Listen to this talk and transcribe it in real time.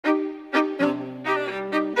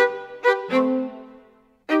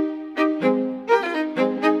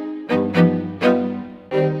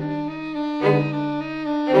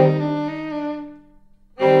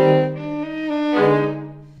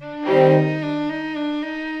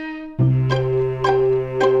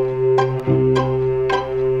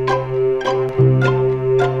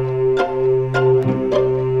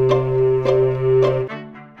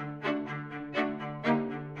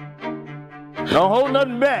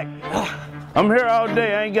back. I'm here all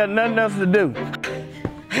day. I ain't got nothing else to do.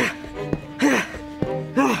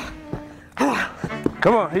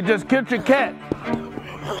 Come on, he just killed your cat.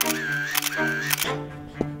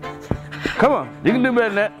 Come on, you can do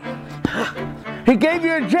better than that. He gave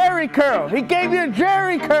you a Jerry curl. He gave you a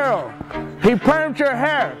Jerry curl. He permed your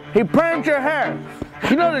hair. He permed your hair.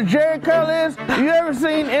 You know what a Jerry curl is? You ever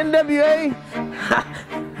seen NWA?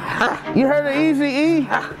 You heard of Eazy-E?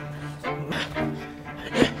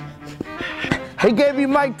 He gave you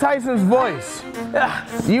Mike Tyson's voice.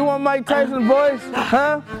 You want Mike Tyson's voice?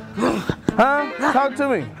 Huh? Huh? Talk to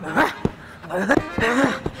me.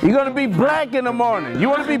 You're gonna be black in the morning. You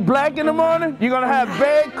wanna be black in the morning? You're gonna have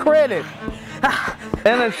bad credit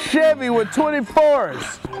and a Chevy with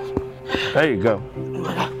 24s. There you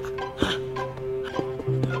go.